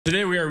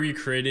Today we are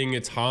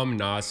recreating Tom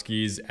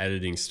Noske's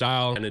editing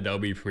style in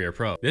Adobe Premiere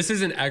Pro. This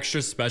is an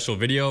extra special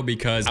video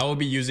because I will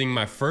be using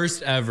my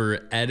first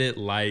ever edit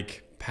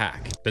like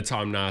pack, the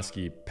Tom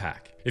Noske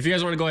pack. If you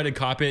guys want to go ahead and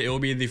copy it, it will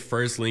be the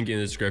first link in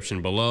the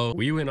description below.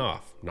 We went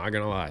off, not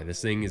gonna lie. This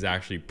thing is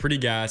actually pretty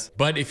gas,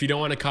 but if you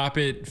don't want to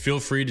copy it, feel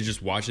free to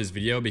just watch this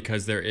video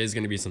because there is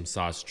gonna be some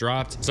sauce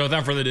dropped. So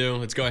without further ado,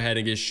 let's go ahead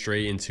and get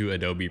straight into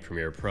Adobe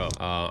Premiere Pro.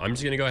 I'm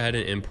just gonna go ahead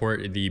and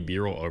import the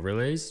B-roll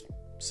overlays.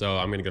 So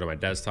I'm gonna go to my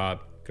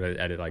desktop, go to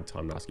edit like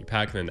Tom Noske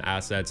pack, and then the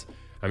assets.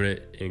 I'm gonna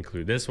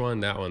include this one,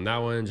 that one, that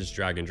one, just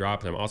drag and drop.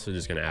 And I'm also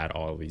just gonna add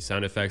all of these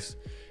sound effects.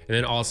 And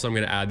then also I'm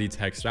gonna add the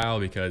text style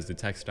because the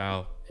text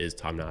style is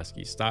Tom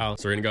Noske style.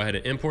 So we're gonna go ahead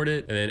and import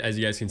it. And then as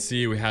you guys can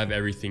see, we have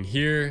everything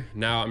here.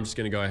 Now I'm just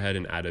gonna go ahead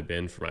and add a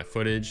bin for my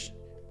footage.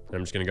 And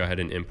I'm just gonna go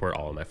ahead and import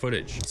all of my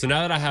footage. So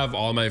now that I have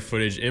all my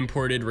footage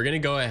imported, we're gonna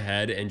go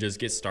ahead and just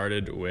get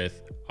started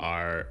with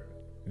our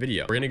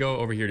video. We're gonna go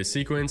over here to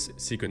sequence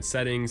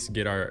settings,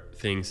 get our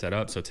thing set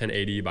up. So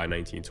 1080 by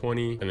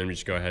 1920, and then we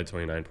just go ahead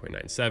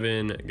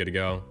 29.97, good to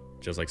go,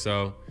 just like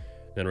so.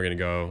 Then we're gonna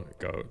go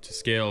to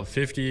scale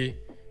 50, and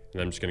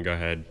then I'm just gonna go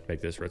ahead, make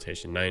this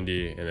rotation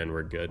 90, and then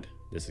we're good.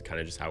 This is kind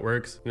of just how it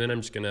works. And then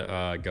I'm just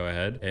gonna go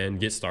ahead and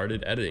get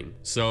started editing.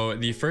 So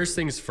the first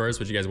things first,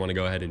 what you guys wanna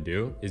go ahead and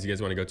do is you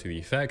guys wanna go to the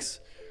effects.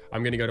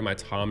 I'm gonna go to my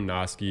Tom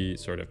Noske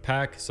sort of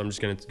pack. So I'm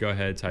just gonna go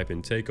ahead, type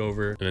in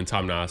takeover, and then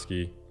Tom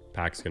Noske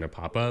pack's gonna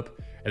pop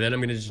up, and then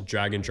I'm gonna just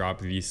drag and drop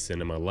the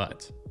cinema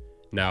LUT.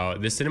 Now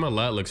this cinema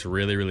LUT looks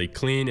really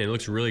clean, and it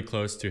looks really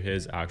close to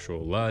his actual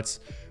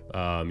LUTs.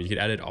 You can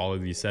edit all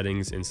of these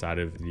settings inside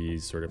of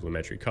these sort of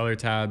lumetri color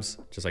tabs,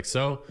 just like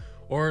so.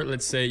 Or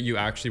let's say you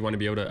actually want to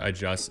be able to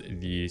adjust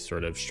the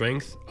sort of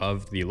strength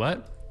of the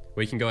LUT.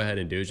 What you can go ahead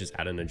and do is just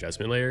add an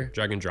adjustment layer,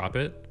 drag and drop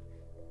it,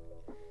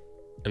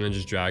 and then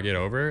just drag it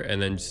over. And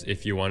then just,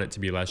 if you want it to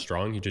be less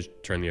strong, you just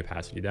turn the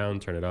opacity down,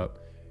 turn it up.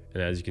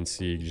 And as you can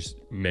see, you just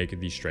make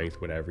the strength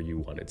whatever you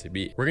want it to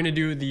be. We're gonna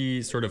do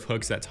the sort of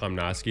hooks that Tom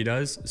Noske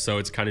does. So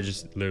it's kind of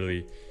just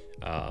literally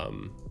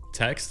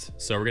text.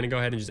 So we're gonna go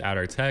ahead and just add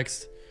our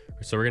text.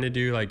 So we're gonna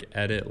do like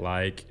edit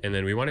like, and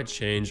then we wanna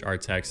change our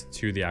text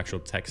to the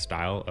actual text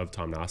style of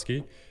Tom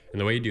Noske.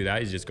 And the way you do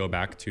that is just go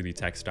back to the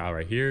text style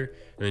right here,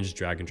 and then just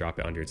drag and drop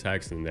it under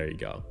text, and there you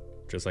go.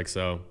 Just like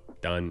so,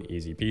 done,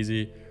 easy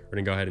peasy. We're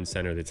gonna go ahead and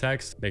center the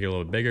text, make it a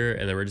little bigger,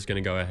 and then we're just gonna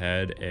go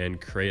ahead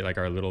and create like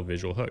our little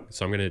visual hook.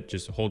 So I'm gonna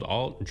just hold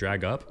Alt,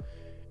 drag up,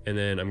 and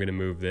then I'm gonna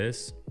move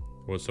this.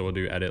 So we'll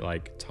do edit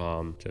like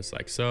Tom, just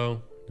like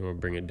so. And we'll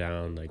bring it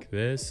down like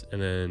this.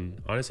 And then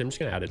honestly, I'm just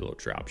gonna add a little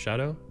drop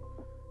shadow.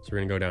 So we're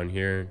gonna go down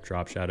here,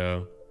 drop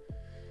shadow,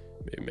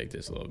 maybe make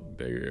this a little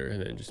bigger,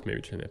 and then just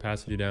maybe turn the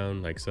opacity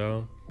down like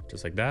so,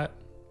 just like that.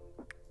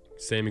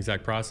 Same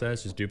exact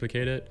process, just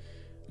duplicate it.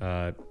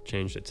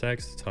 Change the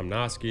text, Tom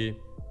Noske,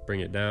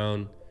 bring it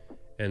down.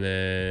 And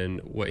then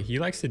what he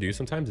likes to do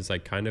sometimes is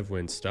like kind of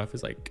when stuff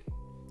is like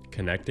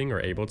connecting or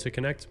able to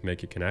connect,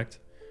 make it connect.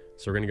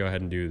 So we're gonna go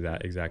ahead and do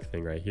that exact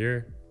thing right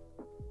here.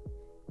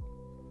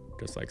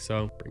 Just like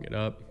so, bring it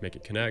up, make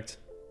it connect.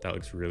 That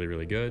looks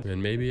really good. And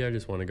then maybe I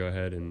just wanna go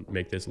ahead and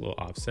make this a little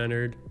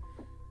off-centered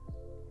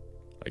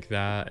like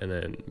that. And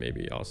then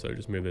maybe also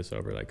just move this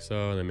over like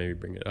so, and then maybe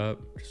bring it up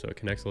just so it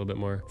connects a little bit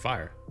more.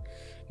 Fire.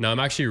 Now I'm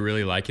actually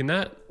really liking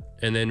that.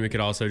 And then we could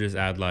also just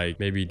add like,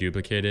 maybe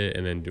duplicate it,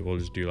 and then we'll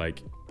just do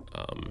like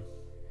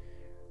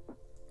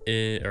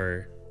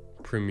or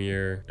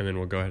Premiere, and then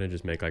we'll go ahead and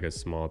just make like a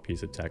small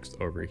piece of text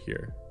over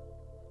here.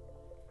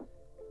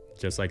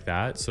 Just like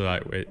that. So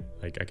that way,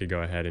 like I could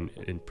go ahead and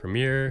in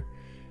Premiere,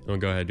 and we'll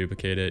go ahead and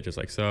duplicate it just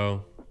like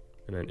so.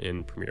 And then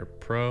in Premiere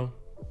Pro,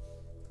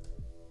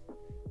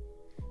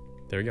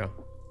 there we go.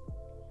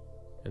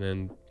 And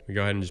then we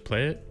go ahead and just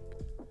play it.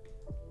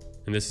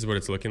 And this is what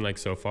it's looking like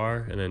so far.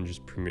 And then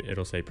just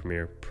it'll say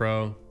Premiere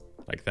Pro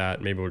like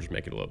that. Maybe we'll just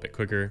make it a little bit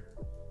quicker.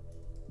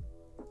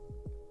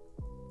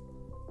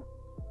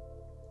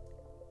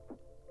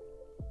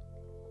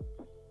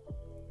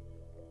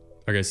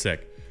 Okay,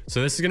 sick.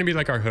 So this is gonna be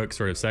like our hook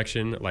sort of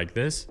section like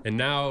this. And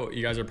now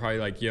you guys are probably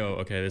like, yo,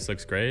 okay, this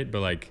looks great,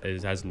 but like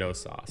it has no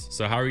sauce.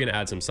 So how are we gonna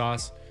add some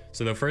sauce?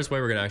 So the first way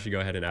we're gonna actually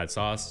go ahead and add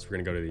sauce is we're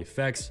gonna go to the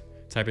effects,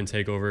 type in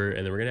takeover,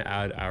 and then we're gonna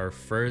add our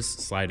first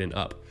slide in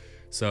up.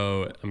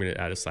 So I'm gonna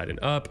add a slide in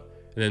up,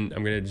 and then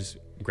I'm gonna just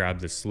grab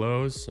the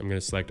slows. I'm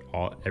gonna select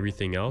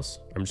everything else.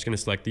 I'm just gonna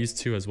select these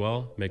two as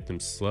well, make them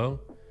slow.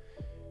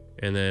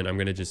 And then I'm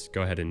gonna just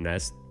go ahead and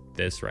nest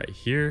this right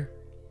here.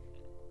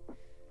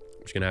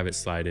 I'm just gonna have it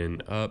slide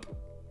in up,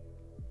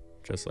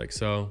 just like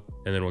so.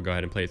 And then we'll go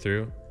ahead and play it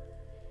through.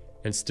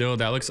 And still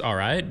that looks all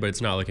right, but it's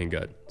not looking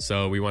good.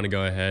 So we wanna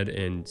go ahead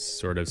and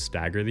sort of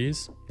stagger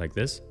these like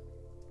this.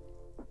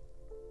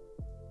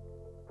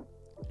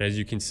 As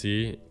you can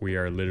see, we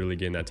are literally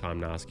getting that Tom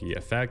Noske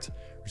effect.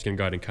 We're just gonna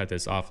go ahead and cut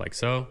this off like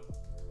so.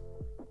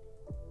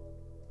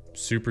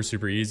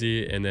 Super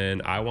easy. And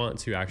then I want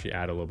to actually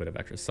add a little bit of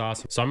extra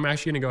sauce. So I'm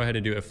actually gonna go ahead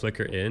and do a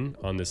flicker in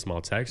on this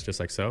small text, just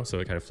like so. So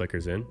it kind of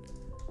flickers in.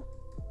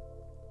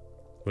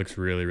 Looks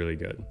really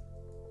good.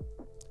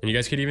 And you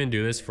guys could even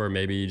do this for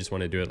maybe you just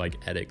want to do it like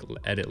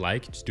edit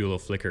like, just do a little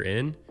flicker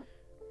in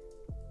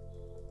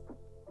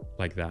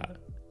like that.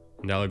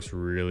 And that looks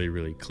really,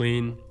 really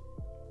clean.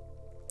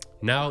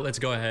 Now let's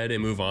go ahead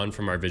and move on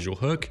from our visual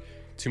hook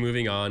to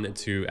moving on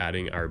to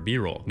adding our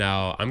B-roll.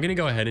 Now I'm gonna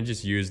go ahead and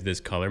just use this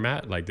color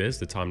mat like this,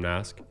 the Tom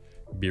Noske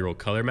B-roll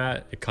color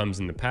mat. It comes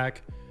in the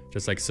pack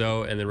just like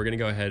so. And then we're gonna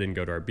go ahead and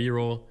go to our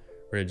B-roll.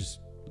 We're gonna just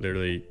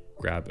literally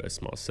grab a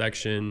small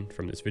section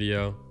from this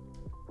video,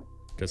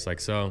 just like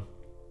so.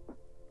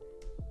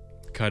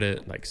 Cut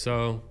it like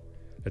so.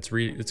 Let's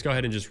go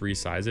ahead and just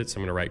resize it. So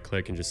I'm gonna right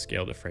click and just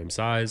scale the frame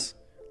size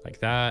like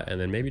that.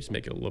 And then maybe just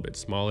make it a little bit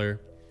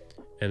smaller.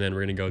 And then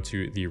we're gonna go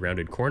to the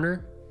rounded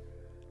corner.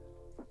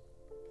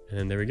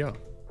 And there we go.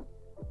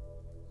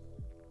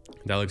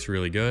 That looks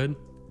really good.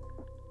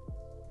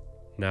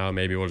 Now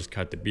maybe we'll just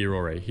cut the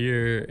B-roll right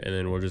here, and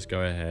then we'll just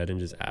go ahead and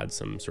just add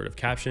some sort of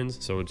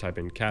captions. So we'll type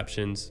in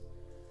captions,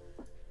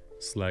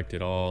 select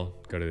it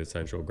all, go to the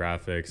central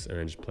graphics, and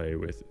then just play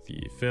with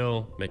the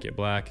fill, make it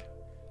black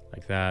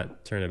like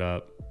that, turn it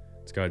up.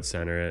 Let's go ahead and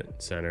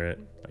center it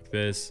like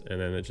this, and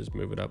then let's just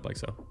move it up like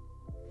so.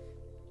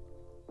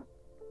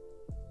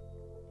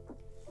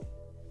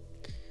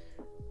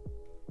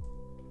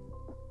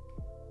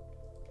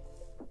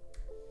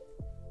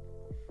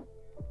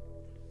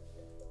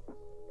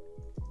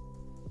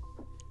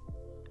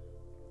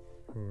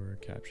 Or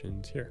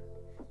captions here.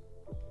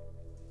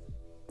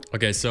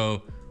 Okay,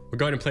 so we'll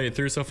go ahead and play it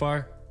through so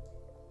far.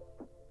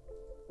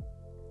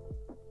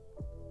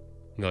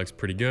 That looks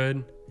pretty good.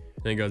 And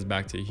then it goes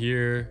back to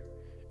here.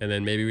 And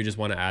then maybe we just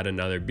want to add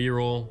another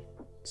B-roll.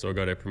 So we'll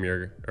go to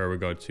Premiere, or we'll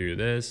go to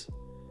this.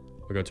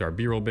 We'll go to our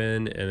B-roll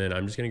bin, and then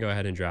I'm just gonna go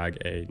ahead and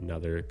drag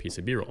another piece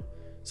of B-roll.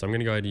 So I'm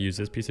gonna go ahead and use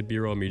this piece of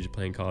B-roll, me just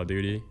playing Call of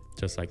Duty,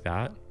 just like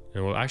that.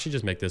 And we'll actually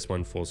just make this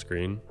one full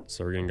screen.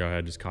 So we're gonna go ahead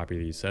and just copy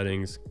these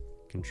settings,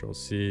 Control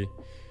C.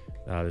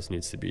 This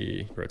needs to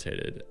be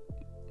rotated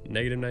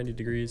 -90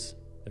 degrees.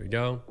 There we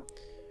go.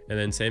 And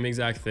then same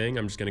exact thing.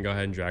 I'm just gonna go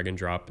ahead and drag and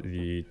drop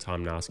the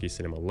Tom Noske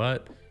Cinema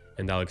LUT,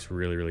 and that looks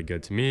really, really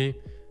good to me.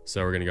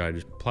 So we're gonna go ahead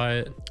and just apply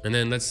it. And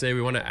then let's say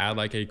we wanna add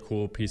like a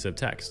cool piece of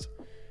text.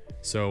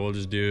 So we'll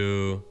just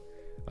do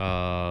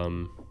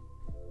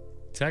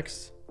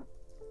text,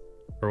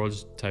 or we'll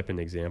just type in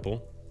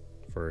example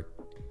for,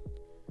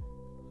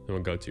 then we'll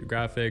go to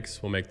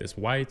graphics. We'll make this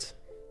white.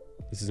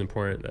 This is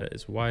important that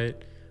it's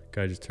white.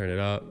 Go ahead, just turn it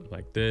up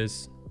like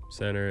this,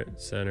 center it,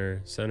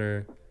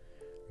 center.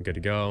 I'm good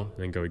to go.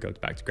 And then we go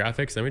back to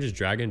graphics. Then we just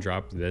drag and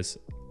drop this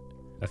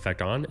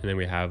effect on, and then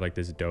we have like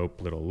this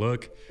dope little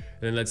look.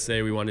 And then let's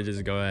say we want to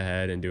just go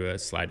ahead and do a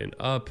slide in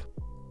up,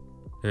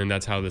 and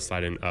that's how the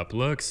slide in up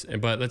looks.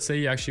 But let's say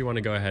you actually want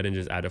to go ahead and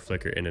just add a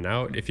flicker in and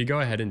out. If you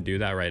go ahead and do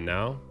that right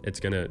now, it's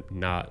gonna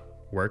not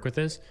work with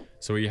this.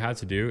 So what you have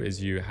to do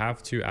is you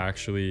have to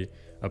actually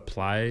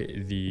apply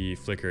the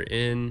flicker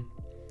in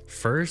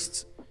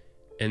first,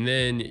 and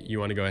then you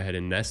want to go ahead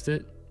and nest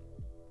it,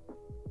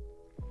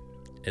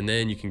 and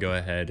then you can go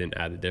ahead and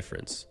add the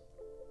difference,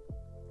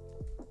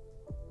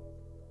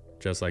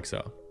 just like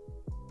so.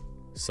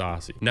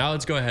 Saucy. Now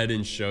let's go ahead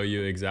and show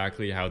you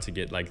exactly how to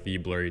get like the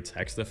blurry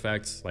text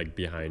effects like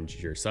behind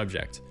your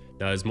subject.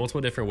 Now there's multiple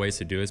different ways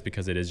to do this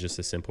because it is just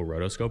a simple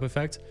rotoscope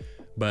effect,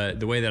 but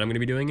the way that I'm going to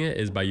be doing it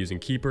is by using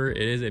Keeper.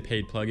 It is a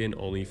paid plugin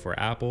only for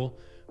Apple,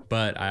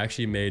 but I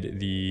actually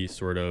made the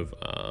sort of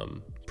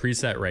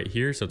preset right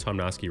here. So Tom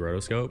Noske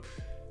rotoscope.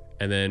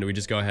 And then we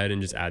just go ahead and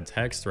just add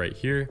text right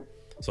here.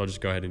 So I'll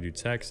just go ahead and do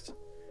text,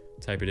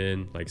 type it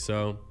in like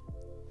so.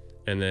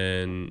 And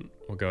then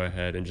we'll go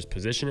ahead and just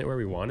position it where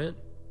we want it.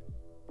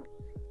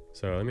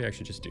 So let me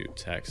actually just do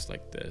text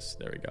like this.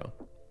 There we go.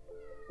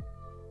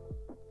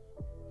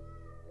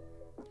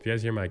 If you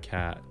guys hear my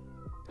cat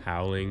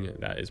howling,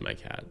 that is my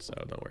cat, so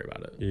don't worry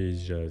about it.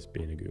 He's just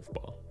being a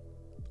goofball.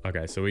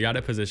 Okay, so we got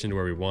it positioned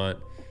where we want.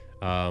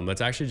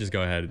 Let's actually just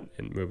go ahead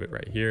and move it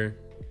right here,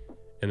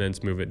 and then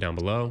let's move it down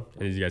below.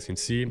 And as you guys can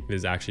see, it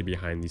is actually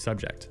behind the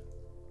subject.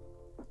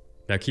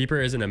 Now, Keeper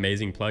is an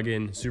amazing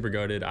plugin, super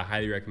goated. I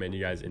highly recommend you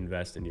guys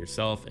invest in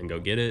yourself and go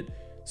get it.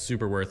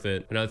 Super worth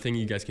it. Another thing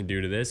you guys can do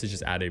to this is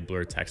just add a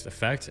blur text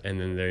effect, and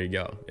then there you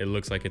go. It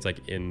looks like it's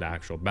like in the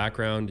actual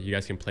background. You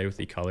guys can play with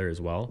the color as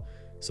well.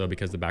 So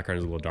because the background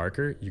is a little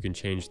darker, you can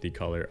change the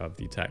color of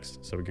the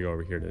text. So we can go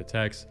over here to the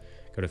text,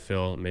 go to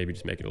fill, maybe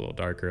just make it a little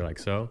darker like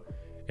so.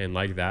 And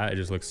like that, it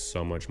just looks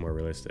so much more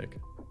realistic.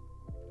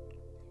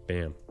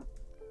 Bam.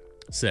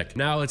 Sick.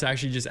 Now let's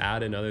actually just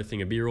add another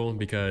thing of B-roll,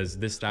 because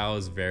this style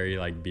is very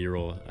like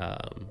B-roll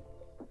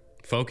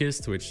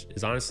focused, which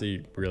is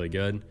honestly really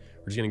good.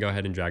 We're just gonna go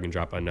ahead and drag and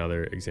drop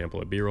another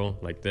example of B-roll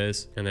like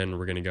this. And then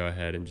we're gonna go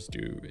ahead and just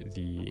do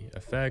the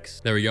effects.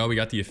 There we go, we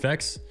got the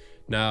effects.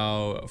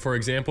 Now, for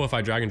example, if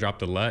I drag and drop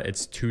the LUT,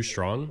 it's too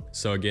strong.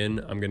 So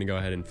again, I'm gonna go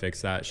ahead and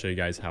fix that, show you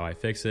guys how I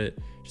fix it.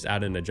 Just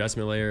add an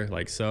adjustment layer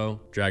like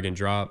so, drag and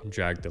drop,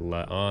 drag the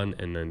LUT on,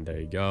 and then there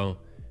you go.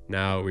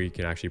 Now we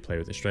can actually play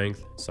with the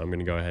strength. So I'm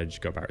gonna go ahead and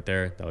just go back right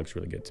there. That looks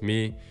really good to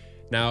me.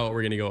 Now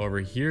we're gonna go over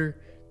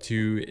here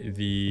to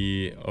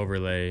the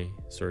overlay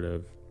sort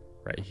of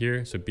right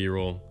here. So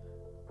B-roll,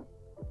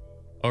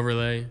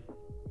 overlay,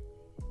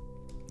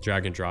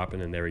 drag and drop,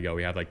 and then there we go.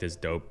 We have like this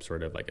dope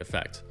sort of like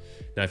effect.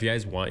 Now, if you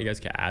guys want, you guys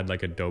can add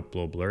like a dope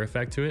little blur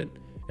effect to it.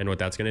 And what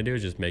that's gonna do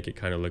is just make it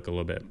kind of look a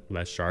little bit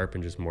less sharp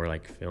and just more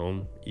like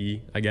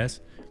film-y, I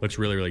guess. Looks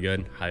really, really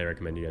good. Highly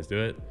recommend you guys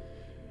do it.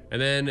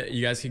 And then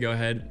you guys can go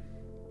ahead,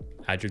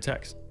 add your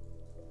text.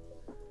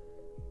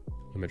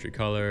 Geometry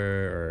color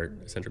or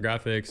central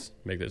graphics,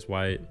 make this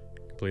white,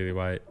 completely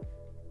white.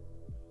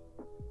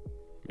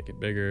 Make it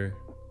bigger,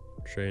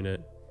 straighten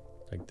it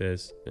like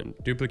this, and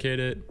duplicate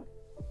it.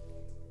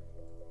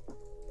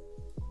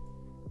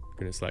 I'm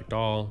gonna select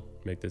all,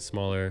 make this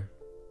smaller,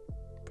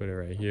 put it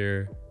right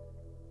here,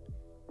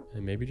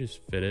 and maybe just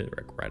fit it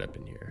like right up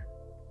in here,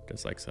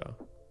 just like so.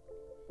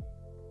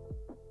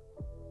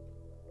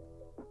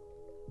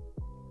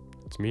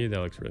 To me, that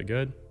looks really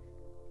good.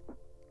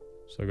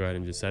 So go ahead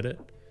and just set it.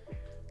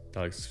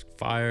 That looks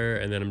fire.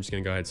 And then I'm just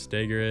gonna go ahead and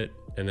stagger it.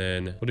 And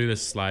then we'll do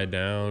this slide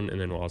down, and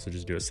then we'll also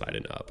just do a slide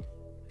in up,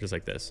 just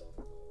like this.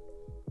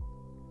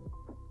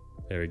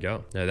 There we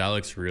go. Now that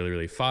looks really,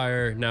 really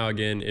fire. Now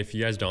again, if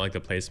you guys don't like the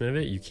placement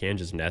of it, you can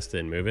just nest it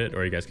and move it,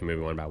 or you guys can move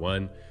it one by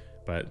one.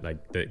 But like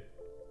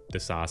the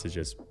sauce is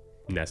just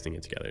nesting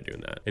it together,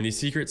 doing that. And the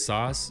secret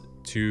sauce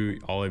to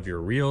all of your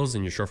reels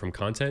and your short form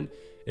content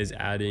is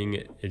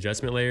adding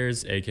adjustment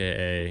layers,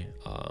 aka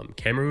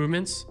camera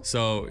movements.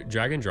 So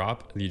drag and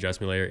drop the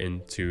adjustment layer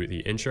into the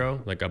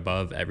intro, like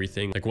above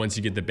everything. Like once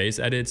you get the base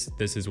edits,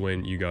 this is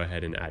when you go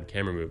ahead and add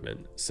camera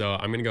movement. So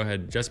I'm gonna go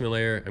ahead, adjustment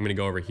layer. I'm gonna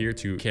go over here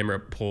to camera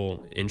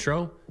pull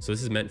intro. So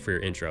this is meant for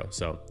your intro.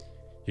 So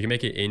you can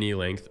make it any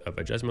length of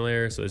adjustment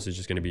layer. So this is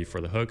just gonna be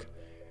for the hook.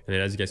 And then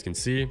as you guys can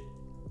see,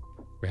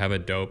 we have a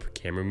dope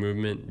camera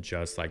movement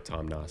just like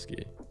Tom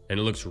Noske. And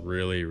it looks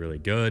really, really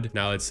good.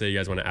 Now let's say you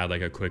guys want to add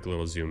like a quick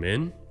little zoom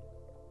in,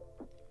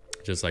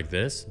 just like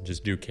this.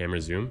 Just do camera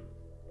zoom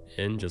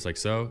in, just like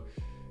so.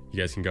 You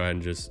guys can go ahead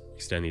and just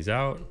extend these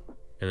out,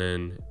 and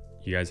then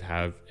you guys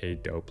have a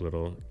dope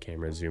little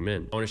camera zoom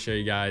in. I want to show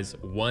you guys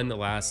one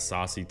last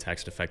saucy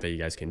text effect that you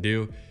guys can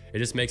do. It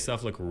just makes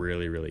stuff look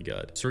really, really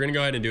good. So we're gonna go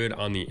ahead and do it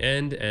on the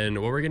end.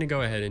 And what we're gonna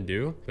go ahead and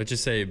do, let's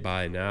just say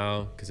buy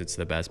now, because it's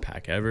the best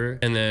pack ever.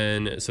 And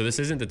then, so this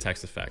isn't the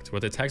text effect.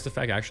 What the text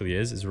effect actually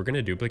is we're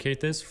gonna duplicate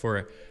this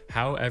for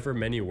however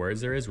many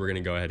words there is, we're gonna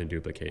go ahead and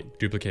duplicate.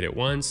 Duplicate it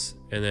once,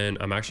 and then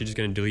I'm actually just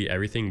gonna delete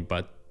everything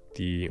but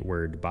the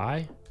word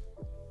buy.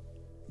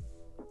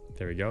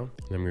 There we go.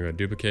 And then I'm gonna go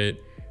duplicate.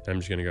 I'm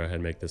just gonna go ahead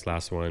and make this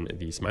last one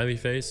the smiley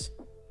face.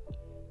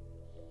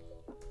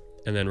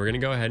 And then we're gonna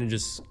go ahead and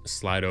just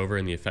slide over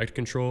in the effect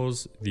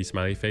controls, the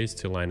smiley face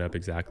to line up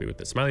exactly with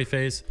the smiley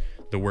face,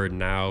 the word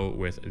now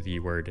with the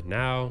word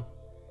now,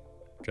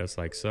 just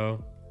like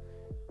so.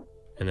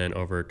 And then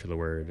over to the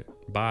word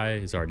buy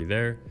is already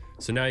there.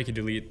 So now you can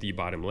delete the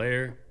bottom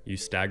layer. You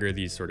stagger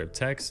these sort of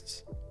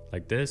texts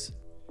like this.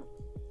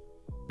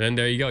 Then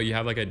there you go. You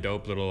have like a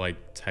dope little like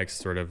text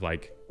sort of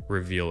like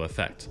reveal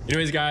effect.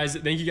 Anyways, guys,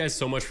 thank you guys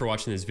so much for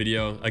watching this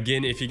video.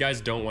 Again, if you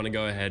guys don't want to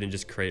go ahead and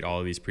just create all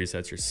of these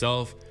presets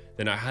yourself,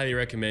 then I highly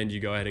recommend you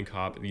go ahead and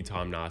cop the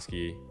Tom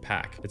Noske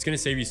pack. It's going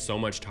to save you so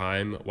much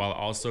time while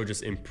also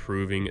just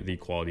improving the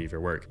quality of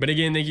your work. But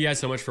again, thank you guys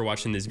so much for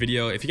watching this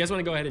video. If you guys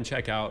want to go ahead and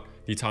check out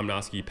the Tom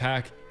Noske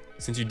pack,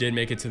 since you did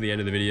make it to the end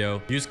of the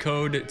video, use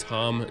code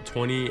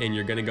TOM20 and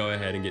you're going to go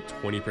ahead and get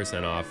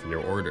 20% off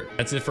your order.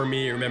 That's it for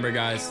me. Remember,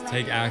 guys,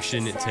 take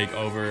action, take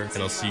over, and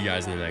I'll see you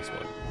guys in the next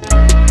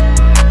one.